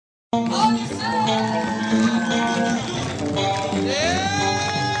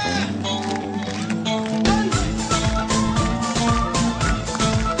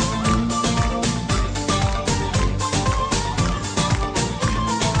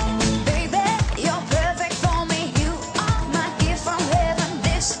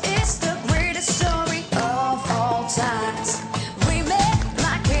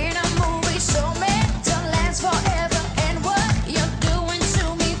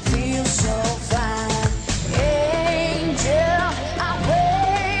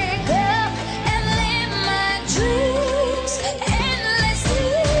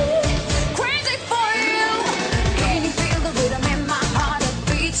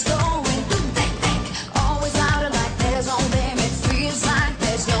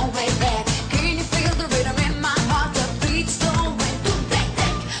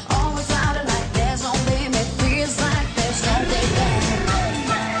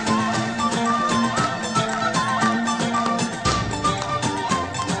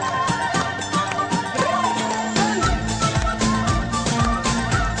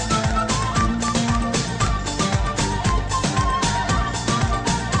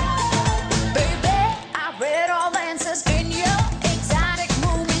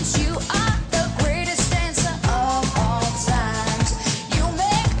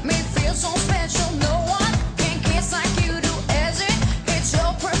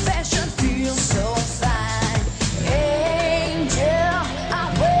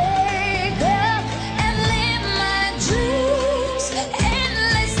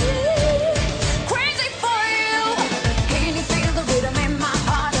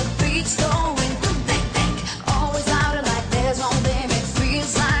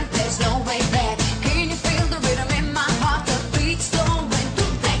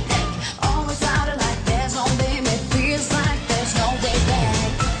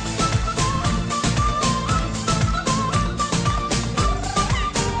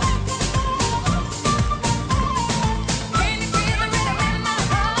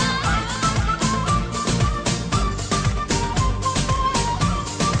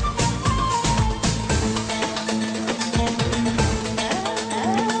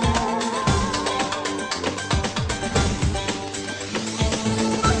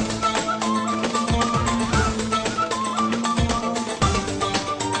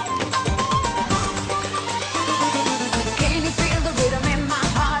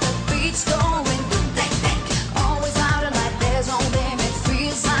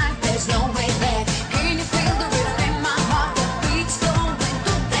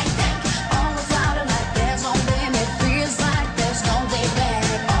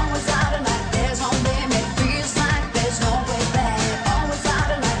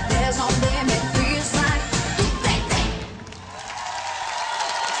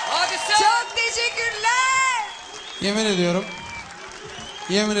Çok teşekkürler.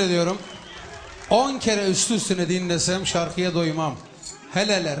 Yemin ediyorum 10 kere üst üstüne dinlesem şarkıya doymam.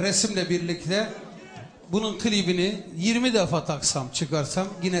 Hele resimle birlikte bunun klibini 20 defa taksam çıkarsam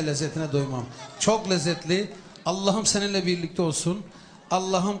yine lezzetine doymam. Çok lezzetli. Allah'ım seninle birlikte olsun.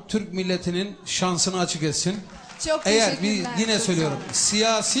 Allah'ım Türk milletinin şansını açık etsin. Çok Eğer teşekkürler. söylüyorum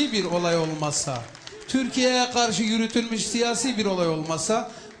siyasi bir olay olmazsa, Türkiye'ye karşı yürütülmüş siyasi bir olay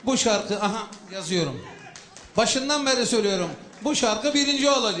olmazsa bu şarkı yazıyorum. Başından beri söylüyorum. Bu şarkı birinci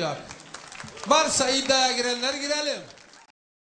olacak. Varsa iddiaya girenler girelim.